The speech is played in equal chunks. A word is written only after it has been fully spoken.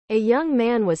A young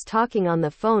man was talking on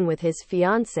the phone with his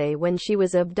fiancée when she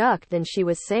was abducted, and she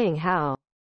was saying how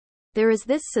there is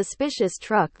this suspicious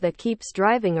truck that keeps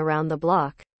driving around the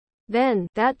block. Then,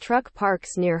 that truck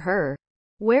parks near her,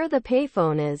 where the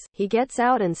payphone is. He gets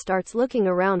out and starts looking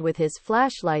around with his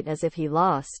flashlight as if he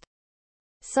lost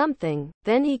something.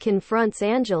 Then he confronts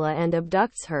Angela and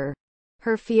abducts her.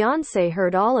 Her fiancé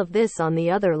heard all of this on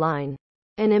the other line,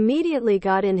 and immediately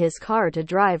got in his car to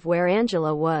drive where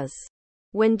Angela was.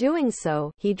 When doing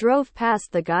so, he drove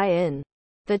past the guy in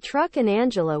the truck, and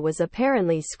Angela was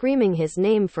apparently screaming his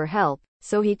name for help,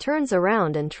 so he turns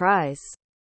around and tries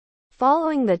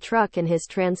following the truck, and his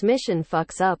transmission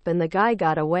fucks up and the guy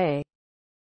got away.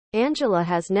 Angela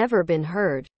has never been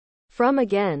heard from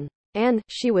again, and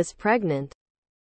she was pregnant.